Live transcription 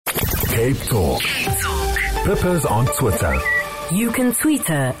Cape Talk. Pippa's on Twitter. You can tweet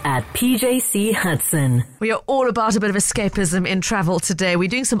her at PJC Hudson. We are all about a bit of escapism in travel today. We're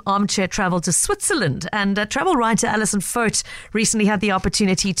doing some armchair travel to Switzerland, and travel writer Alison Fote recently had the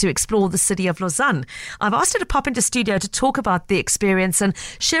opportunity to explore the city of Lausanne. I've asked her to pop into studio to talk about the experience and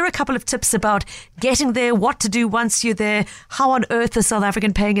share a couple of tips about getting there, what to do once you're there, how on earth a South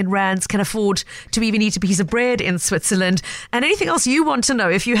African paying in rands can afford to even eat a piece of bread in Switzerland, and anything else you want to know.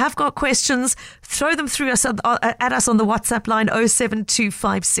 If you have got questions, throw them through us at us on the WhatsApp line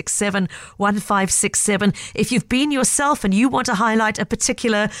 0725671567. If you've been yourself and you want to highlight a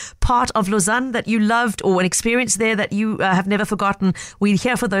particular part of Lausanne that you loved or an experience there that you have never forgotten, we're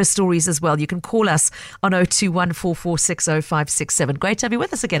here for those stories as well. You can call us on 0214460567. Great to have you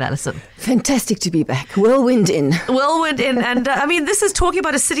with us again, Alison. Fantastic to be back. Whirlwind in. And I mean, this is talking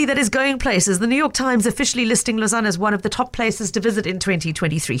about a city that is going places. The New York Times officially listing Lausanne as one of the top places to visit in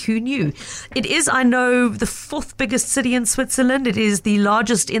 2023. Who knew? It is, I know, the fourth biggest city in Switzerland. It is the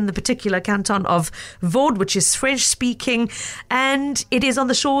largest in the particular canton of Vaud, which is French speaking, and it is on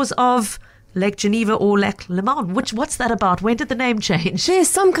the shores of Lake Geneva or Lake Leman. What's that about? When did the name change? There's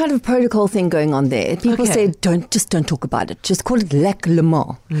some kind of protocol thing going on there. People say don't talk about it. Just call it Lake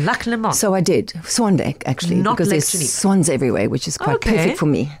Leman. Lake Leman. So I did. Swan Lake, actually, not because Lake there's Geneva. swans everywhere, which is quite perfect for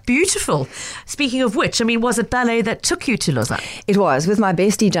me. Beautiful. Speaking of which, I mean, was it ballet that took you to Lausanne? It was with my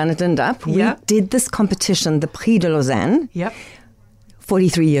bestie Janet Lindup. Yeah. We did this competition, the Prix de Lausanne. Yep.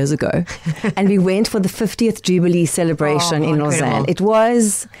 43 years ago. And we went for the 50th Jubilee celebration in Lausanne. Incredible. It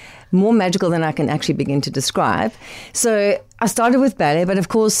was more magical than I can actually begin to describe. So I started with ballet, but of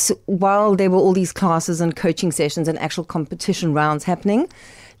course, while there were all these classes and coaching sessions and actual competition rounds happening,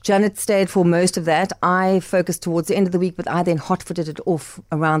 Janet stayed for most of that. I focused towards the end of the week, but I then hot-footed it off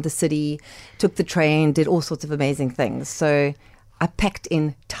around the city, took the train, did all sorts of amazing things. So I packed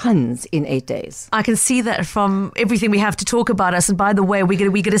in tons in 8 days. I can see that from everything we have to talk about us. And by the way, we're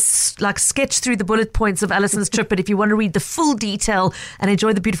going to sketch through the bullet points of Alison's trip. But if you want to read the full detail and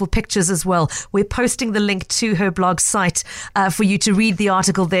enjoy the beautiful pictures as well, we're posting the link to her blog site for you to read the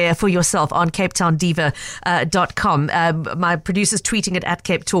article there for yourself on CapetownDiva.com. My producer's tweeting it at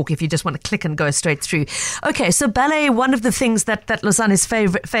Cape Talk if you just want to click and go straight through. Okay, so ballet, one of the things that Lausanne is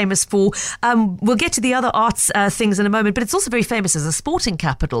famous for. We'll get to the other arts things in a moment, but it's also very famous as a sporting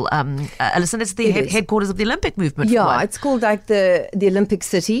capital. Alison, it's the headquarters of the Olympic movement. Yeah, it's called like the Olympic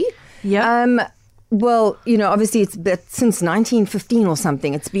City. Yeah. Well, obviously it's since 1915 or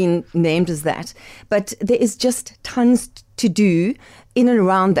something, it's been named as that. But there is just tons to do in and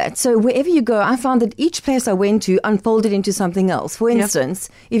around that. So wherever you go, I found that each place I went to unfolded into something else. For instance,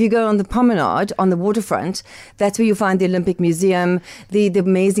 if you go on the promenade on the waterfront, that's where you find the Olympic Museum, the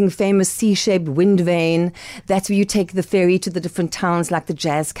amazing famous C-shaped wind vane. That's where you take the ferry to the different towns like the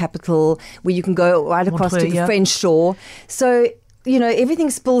jazz capital, where you can go right across to the French shore. So everything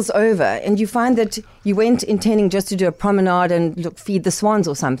spills over, and you find that you went intending just to do a promenade and feed the swans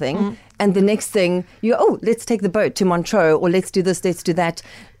or something. And the next thing, let's take the boat to Montreux, or let's do this, let's do that.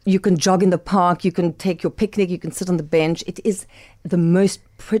 You can jog in the park, you can take your picnic, you can sit on the bench. It is the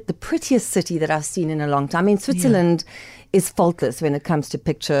prettiest city that I've seen in a long time. I mean, Switzerland is faultless when it comes to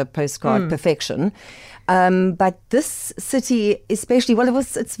picture postcard perfection. But this city, especially,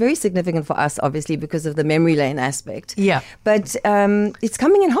 it's very significant for us, obviously, because of the memory lane aspect. Yeah. But it's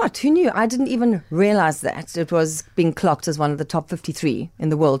coming in hot. Who knew? I didn't even realize that it was being clocked as one of the top 53 in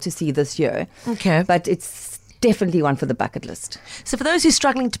the world to see this year. Okay. But it's definitely one for the bucket list. So for those who are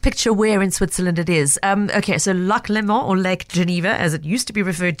struggling to picture where in Switzerland it is, so Lac Léman or Lake Geneva, as it used to be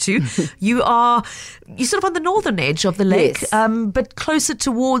referred to, you're sort of on the northern edge of the lake, but closer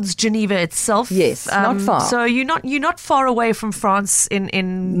towards Geneva itself. Yes, not far. So you're not far away from France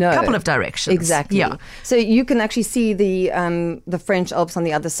in a couple of directions. Exactly. Yeah. So you can actually see the French Alps on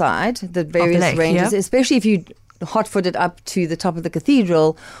the other side, the various ranges, especially if you hot-footed up to the top of the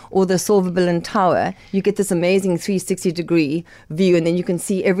cathedral or the Solvabellen Tower. You get this amazing 360-degree view, and then you can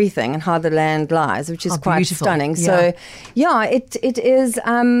see everything and how the land lies, which is quite beautiful. stunning. Yeah. So, it is.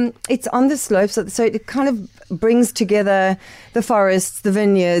 It's on the slopes, so it kind of brings together the forests, the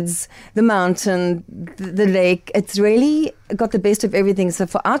vineyards, the mountain, the lake. It's really got the best of everything. So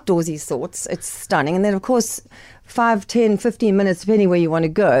for outdoorsy sorts, it's stunning. And then, of course, 5, 10, 15 minutes, depending where you want to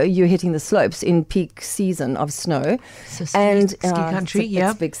go, you're hitting the slopes in peak season of snow. So ski country,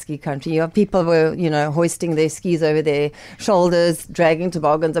 It's big ski country. People were, hoisting their skis over their shoulders, dragging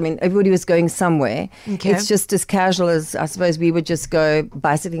toboggans. I mean, everybody was going somewhere. Okay. It's just as casual as, I suppose, we would just go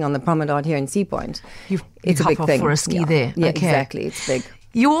bicycling on the promenade here in Sea Point. You It's a hop big off thing. for a ski there. Yeah, Okay. exactly. It's big.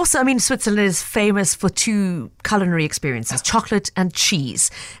 You also, I mean, Switzerland is famous for two culinary experiences, chocolate and cheese.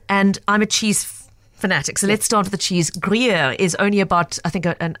 And I'm a cheese fanatic. So let's start with the cheese. Gruyere is only about, I think,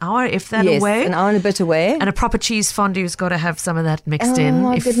 an hour, if that, away. An hour and a bit away. And a proper cheese fondue's got to have some of that mixed in. Oh,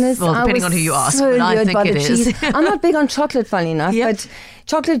 my goodness. Well, depending on who you ask. So but I think it is. cheese. I'm not big on chocolate, funny enough, but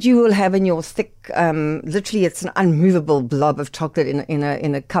chocolate you will have in your thick, literally it's an unmovable blob of chocolate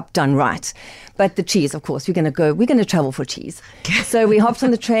in a cup done right. But the cheese, of course, we're going to travel for cheese. So we hopped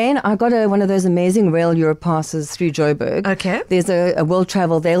on the train. I got one of those amazing Rail Europe passes through Joburg. Okay. There's a world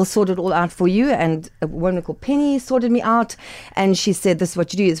travel. They'll sort it all out for you. And a woman called Penny sorted me out. And she said, this is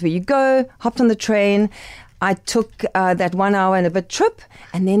what you do. This is where you go. Hopped on the train. I took that 1 hour and a bit trip.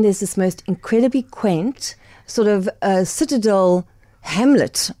 And then there's this most incredibly quaint sort of citadel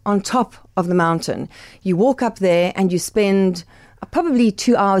hamlet on top of the mountain. You walk up there and you spend probably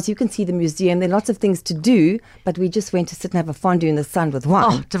 2 hours. You can see the museum. There are lots of things to do, but we just went to sit and have a fondue in the sun with wine.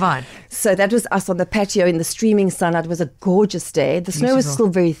 Oh, divine. So that was us on the patio in the streaming sun. It was a gorgeous day. The snow was still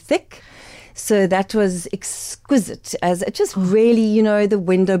very thick. So that was exquisite. As it just really, the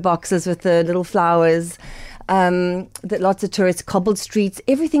window boxes with the little flowers, lots of tourists, cobbled streets,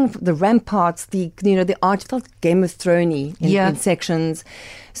 everything, the ramparts, the art felt Game of Thrones in sections.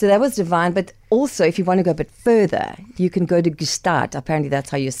 So that was divine. But also, if you want to go a bit further, you can go to Gstaad. Apparently, that's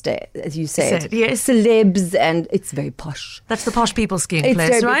how you stay, as you say it. Yes. Celebs, and it's very posh. That's the posh people skiing It's place,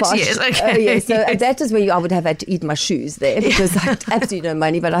 very right? posh. Yes. Okay. Oh, yes. So that is where I would have had to eat my shoes there because I had absolutely no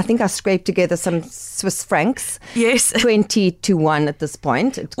money. But I think I scraped together some Swiss francs. Yes. 20 to 1 at this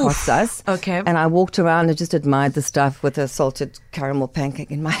point. It costs us. Okay. And I walked around and just admired the stuff with a salted caramel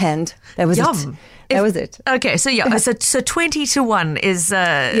pancake in my hand. That was Yum. it. That was it. Okay, so 20 to 1 is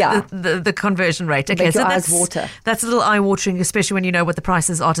the conversion rate. Okay, Make so your eyes water. That's a little eye-watering, especially when you know what the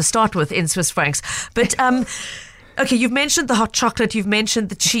prices are to start with in Swiss francs. But okay, you've mentioned the hot chocolate, you've mentioned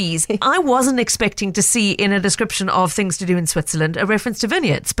the cheese. I wasn't expecting to see in a description of things to do in Switzerland a reference to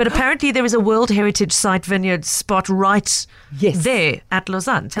vineyards, but apparently there is a World Heritage Site vineyard spot right there at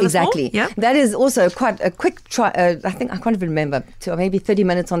Lausanne. Tell us more. Yeah? That is also quite a quick try. I think I can't even remember. Maybe 30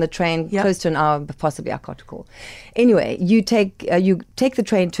 minutes on the train, close to an hour, but possibly I can't recall. Anyway, you take the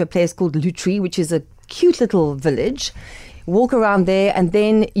train to a place called Lutry, which is a cute little village. Walk around there, and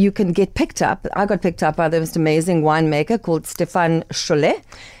then you can get picked up. I got picked up by the most amazing winemaker called Stéphane Cholet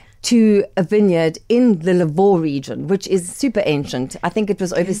to a vineyard in the Lavaux region, which is super ancient. I think it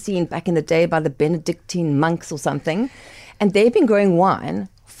was overseen back in the day by the Benedictine monks or something. And they've been growing wine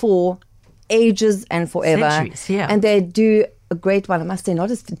for ages and forever. Centuries, yeah. And they do a great one, I must say, not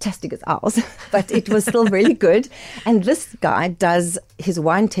as fantastic as ours, but it was still really good. And this guy does his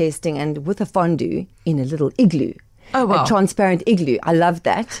wine tasting and with a fondue in a little igloo. Oh, wow. A transparent igloo. I love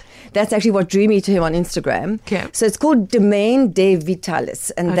that. That's actually what drew me to him on Instagram. Okay. So it's called Domaine de Vitalis.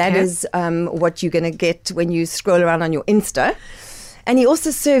 And that is what you're going to get when you scroll around on your Insta. And he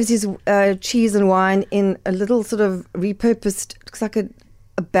also serves his cheese and wine in a little sort of repurposed, looks like a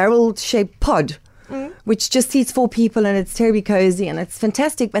barrel-shaped pod, which just seats 4 people, and it's terribly cozy and it's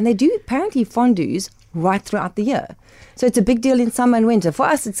fantastic. And they do apparently fondues right throughout the year. So it's a big deal in summer and winter. For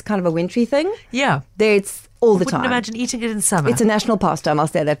us, it's kind of a wintry thing. Yeah. There it's all the I time. wouldn't imagine eating it in summer. It's a national pastime. I'll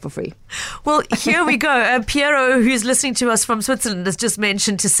say that for free. Well, here we go. Piero, who's listening to us from Switzerland, has just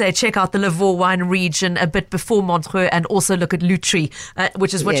mentioned to say check out the Lavaux wine region a bit before Montreux and also look at Lutry,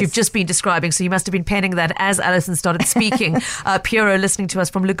 which is what you've just been describing. So you must have been penning that as Alison started speaking. Piero listening to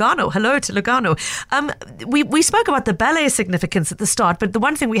us from Lugano. Hello to Lugano. We spoke about the ballet significance at the start, but the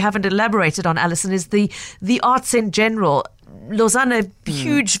one thing we haven't elaborated on, Alison, is the arts in general. Lausanne, a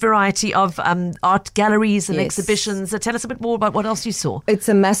huge variety of art galleries and exhibitions. Tell us a bit more about what else you saw. It's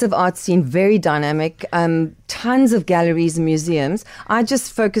a massive art scene, very dynamic, tons of galleries and museums. I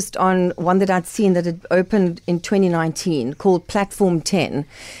just focused on one that I'd seen that had opened in 2019 called Platform 10.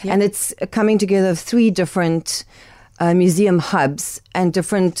 Yep. And it's coming together of 3 different museum hubs and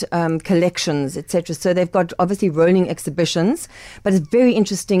different collections, etc. So they've got obviously rolling exhibitions, but it's very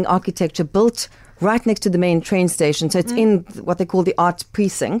interesting architecture built right next to the main train station. So it's in what they call the art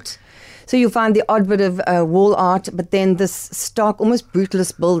precinct. So you'll find the odd bit of wall art, but then this stark, almost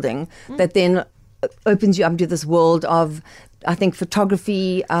brutalist building that then opens you up to this world of, I think,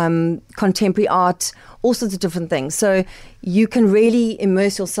 photography, contemporary art, all sorts of different things. So you can really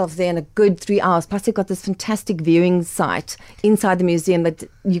immerse yourself there in a good 3 hours. Plus, they've got this fantastic viewing site inside the museum that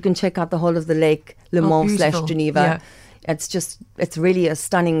you can check out the whole of the lake, Le Mans / Geneva. Yeah. It's really a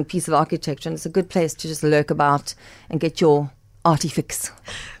stunning piece of architecture, and it's a good place to just lurk about and get your arty fix.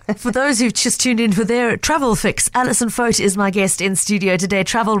 For those who've just tuned in for their travel fix, Alison Fote is my guest in studio today,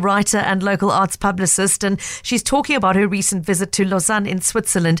 travel writer and local arts publicist, and she's talking about her recent visit to Lausanne in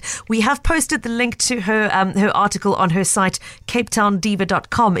Switzerland. We have posted the link to her her article on her site,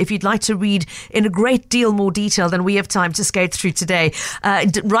 capetowndiva.com, if you'd like to read in a great deal more detail than we have time to skate through today,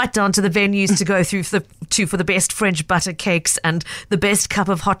 right down to the venues to go through for the best French butter cakes and the best cup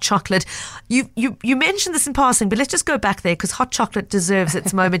of hot chocolate. You mentioned this in passing, but let's just go back there because hot chocolate deserves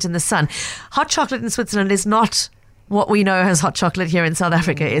its moment in the sun. Hot chocolate in Switzerland is not what we know as hot chocolate here in South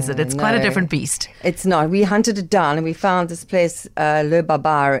Africa, is it? It's quite a different beast. It's not. We hunted it down and we found this place, Le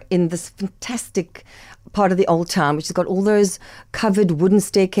Babar, in this fantastic part of the old town, which has got all those covered wooden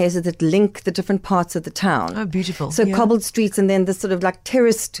staircases that link the different parts of the town. Oh, beautiful. So cobbled streets and then this sort of like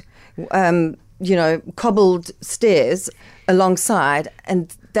terraced, cobbled stairs alongside,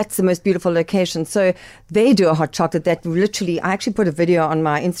 and that's the most beautiful location. So they do a hot chocolate that literally, I actually put a video on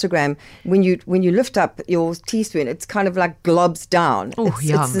my Instagram. When you lift up your teaspoon, it's kind of like globs down. Oh,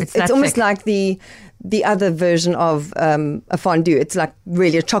 yum. It's almost like the other version of a fondue. It's like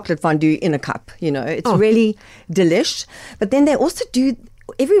really a chocolate fondue in a cup, It's really delish. But then they also do,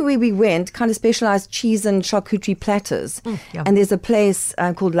 everywhere we went, kind of specialized cheese and charcuterie platters. And there's a place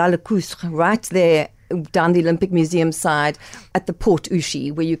called La Lacustre right there down the Olympic Museum side at the Port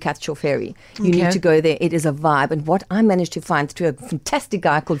Ushi, where you catch your ferry. You need to go there. It is a vibe. And what I managed to find through a fantastic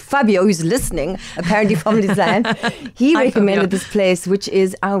guy called Fabio, who's listening, apparently from Lausanne, he recommended this place, which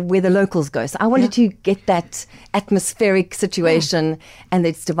is where the locals go. So I wanted to get that atmospheric situation, and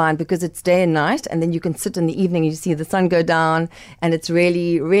it's divine because it's day and night, and then you can sit in the evening and you see the sun go down, and it's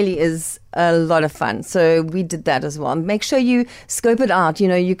really, really is a lot of fun. So we did that as well. Make sure you scope it out.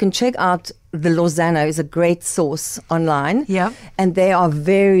 You can check out the Lausanne is a great source online. Yeah. And they are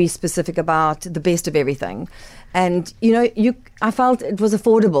very specific about the best of everything. And, I felt it was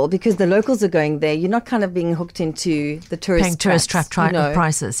affordable because the locals are going there. You're not kind of being hooked into the paying tourist trap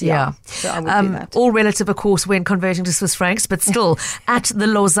prices. Yeah. So I would do that. All relative, of course, when converting to Swiss francs, but still, at the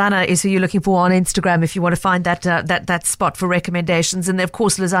Lausanne is who you're looking for on Instagram if you want to find that spot for recommendations. And of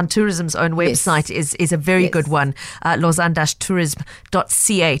course, Lausanne Tourism's own website is a very good one,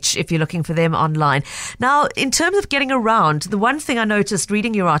 lausanne-tourism.ch if you're looking for them online. Now, in terms of getting around, the one thing I noticed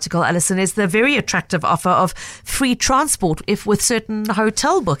reading your article, Alison, is the very attractive offer of free transport with certain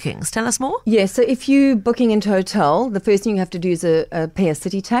hotel bookings. Tell us more. Yeah, so if you're booking into a hotel, the first thing you have to do is pay a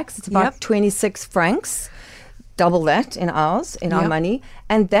city tax. It's about 26 francs, double that in our money.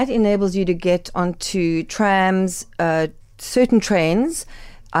 And that enables you to get onto trams, certain trains,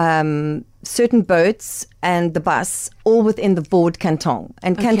 certain boats and the bus, all within the Vaud canton.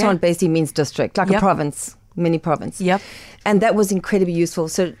 And canton basically means district, like a province. Mini province. Yep. And that was incredibly useful.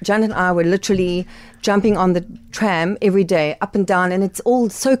 So Janet and I were literally jumping on the tram every day, up and down, and it's all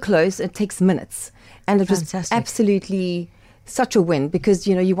so close, it takes minutes. And it was absolutely such a win because,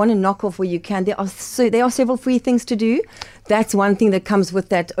 you want to knock off where you can. There are several free things to do. That's one thing that comes with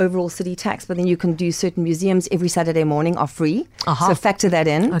that overall city tax, but then you can do certain museums every Saturday morning are free. So factor that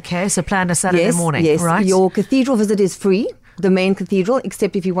in. Okay, so plan a Saturday morning. Yes, right? Your cathedral visit is free, the main cathedral,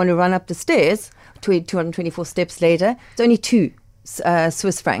 except if you want to run up the stairs, 224 steps later, it's only 2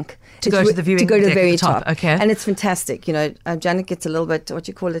 Swiss franc to go to the viewing to go to the deck very at the top. top. Okay, and it's fantastic. Janet gets a little bit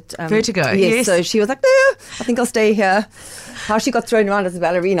vertigo. Yes, so she was like, I think I'll stay here. How she got thrown around as a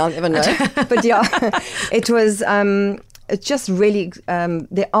ballerina, I'll never know. But it was. It's just really.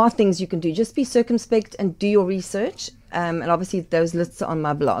 There are things you can do. Just be circumspect and do your research. And obviously, those lists are on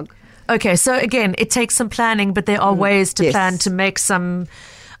my blog. Okay, so again, it takes some planning, but there are ways to plan to make some.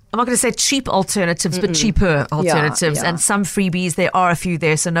 I'm not going to say cheap alternatives, but cheaper alternatives and some freebies. There are a few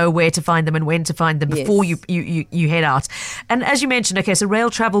there, so know where to find them and when to find them before you head out. And as you mentioned, okay, so rail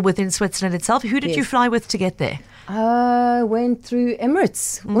travel within Switzerland itself. Who did you fly with to get there? Went through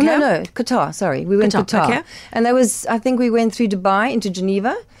Emirates. Okay. No, Qatar. Sorry, we went Qatar. Okay. And that was, I think we went through Dubai into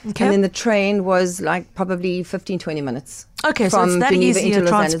Geneva. Okay. And then the train was like probably 15-20 minutes. Okay, so it's that Geneva easy a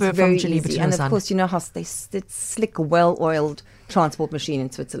transfer from Geneva to Lausanne. And of course, you know how it's slick, well-oiled transport machine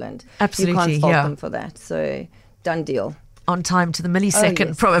in Switzerland. Absolutely, you can't fault them for that. So, done deal. On time to the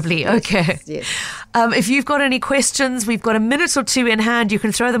millisecond, probably. Yes, okay. Yes. If you've got any questions, we've got a minute or two in hand. You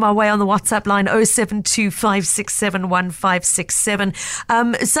can throw them our way on the WhatsApp line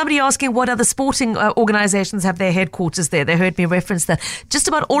 0725671567. Somebody asking what other sporting organisations have their headquarters there. They heard me reference that. Just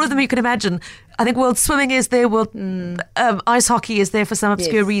about all of them you can imagine I think World Swimming is there. World Ice Hockey is there for some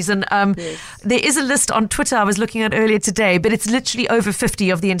obscure reason. There is a list on Twitter I was looking at earlier today, but it's literally over 50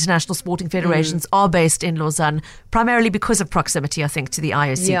 of the international sporting federations are based in Lausanne, primarily because of proximity, I think, to the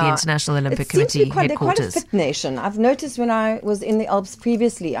IOC, the International Olympic Committee they're quite a headquarters. fit nation. I've noticed when I was in the Alps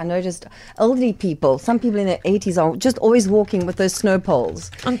previously, I noticed elderly people, some people in their 80s are just always walking with those snow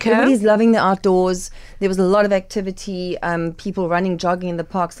poles. Okay. Everybody's loving the outdoors. There was a lot of activity, people running, jogging in the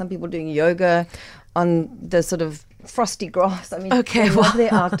park, some people doing yoga on the sort of frosty grass. I mean, they love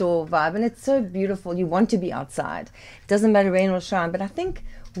their outdoor vibe, and it's so beautiful. You want to be outside. It doesn't matter rain or shine, but I think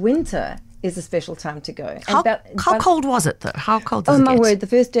winter is a special time to go. How cold was it, though? How cold does it get? Oh, my word. The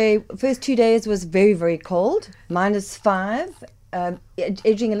first 2 days was very, very cold, -5,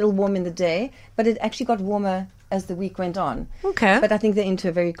 edging a little warm in the day, but it actually got warmer as the week went on. Okay. But I think they're into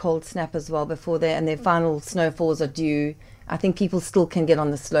a very cold snap as well before and their final snowfalls are due. I think people still can get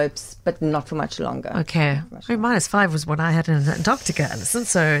on the slopes, but not for much longer. Okay. I mean, -5 was what I had in Antarctica, Alison,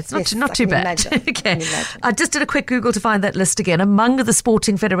 so it's not too bad. Okay. I just did a quick Google to find that list again. Among the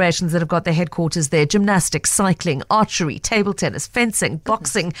sporting federations that have got their headquarters there, gymnastics, cycling, archery, table tennis, fencing,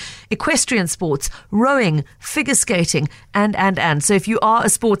 boxing, equestrian sports, rowing, figure skating, and. So if you are a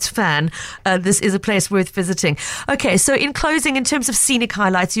sports fan, this is a place worth visiting. Okay, so in closing, in terms of scenic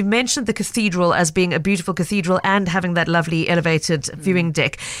highlights, you mentioned the cathedral as being a beautiful cathedral and having that lovely elevated viewing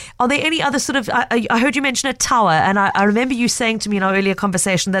deck. Are there any other sort of, I heard you mention a tower, and I remember you saying to me in our earlier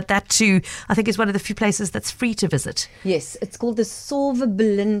conversation that too, I think, is one of the few places that's free to visit. Yes, it's called the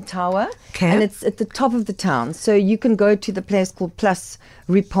Sauve-Berlin Tower, okay. And it's at the top of the town. So you can go to the place called Place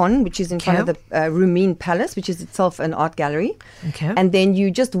Ripon, which is in front of the Rumin Palace, which is itself an art gallery. Okay. And then you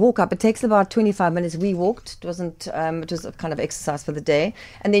just walk up. It takes about 25 minutes. We walked. It was a kind of exercise for the day.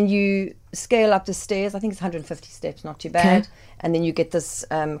 And then you scale up the stairs. I think it's 150 steps, not too bad. And then you get this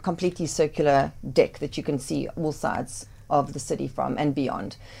completely circular deck that you can see all sides of the city from and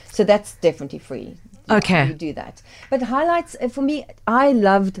beyond. So that's definitely free. You do that. But highlights, for me, I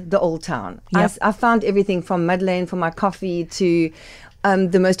loved the Old Town. Yep. I found everything from Madeleine for my coffee to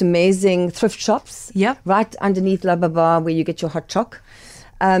the most amazing thrift shops. Yep. Right underneath La Baba, where you get your hot choc.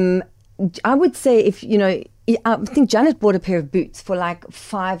 I would say I think Janet bought a pair of boots for like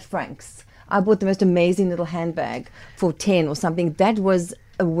 5 francs. I bought the most amazing little handbag for 10 or something. That was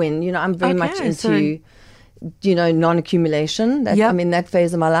a win. I'm very much into non-accumulation. I'm in that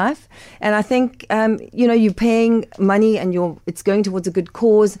phase of my life. And I think, you're paying money and it's going towards a good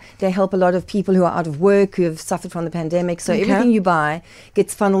cause. They help a lot of people who are out of work, who have suffered from the pandemic. So everything you buy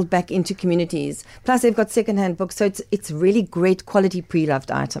gets funneled back into communities. Plus, they've got secondhand books. So it's really great quality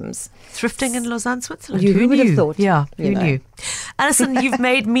pre-loved items. Thrifting in Lausanne, Switzerland. Who would have thought? Yeah, who knew? Alison, you've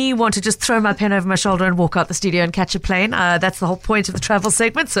made me want to just throw my pen over my shoulder and walk out the studio and catch a plane. That's the whole point of the travel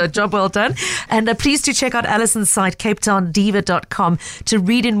segment, so job well done. And please do check out Alison's site, capetowndiva.com, to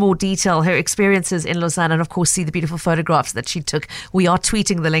read in more detail her experiences in Lausanne and, of course, see the beautiful photographs that she took. We are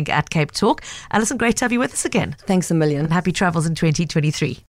tweeting the link at Cape Talk. Alison, great to have you with us again. Thanks a million. And happy travels in 2023.